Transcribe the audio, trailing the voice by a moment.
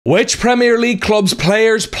Which Premier League club's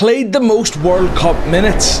players played the most World Cup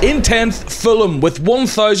minutes? In 10th, Fulham with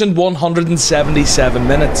 1,177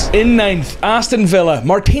 minutes. In 9th, Aston Villa.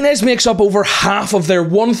 Martinez makes up over half of their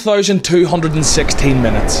 1,216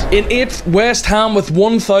 minutes. In 8th, West Ham with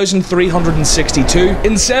 1,362.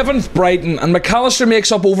 In 7th, Brighton, and McAllister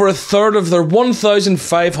makes up over a third of their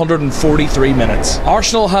 1,543 minutes.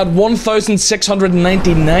 Arsenal had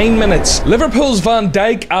 1,699 minutes. Liverpool's Van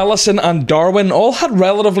Dijk, Alisson and Darwin all had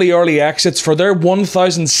relatively early exits for their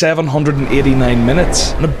 1,789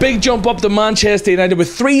 minutes. And a big jump up to Manchester United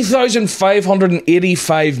with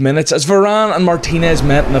 3,585 minutes as Varane and Martinez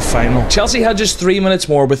met in the final. Chelsea had just 3 minutes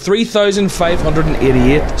more with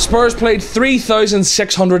 3,588. Spurs played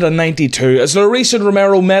 3,692 as Lloris and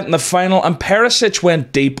Romero met in the final, and Perisic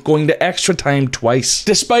went deep, going to extra time twice.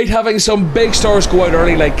 Despite having some big stars go out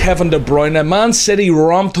early like Kevin De Bruyne, Man City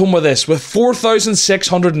romped home with this with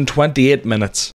 4,628 minutes.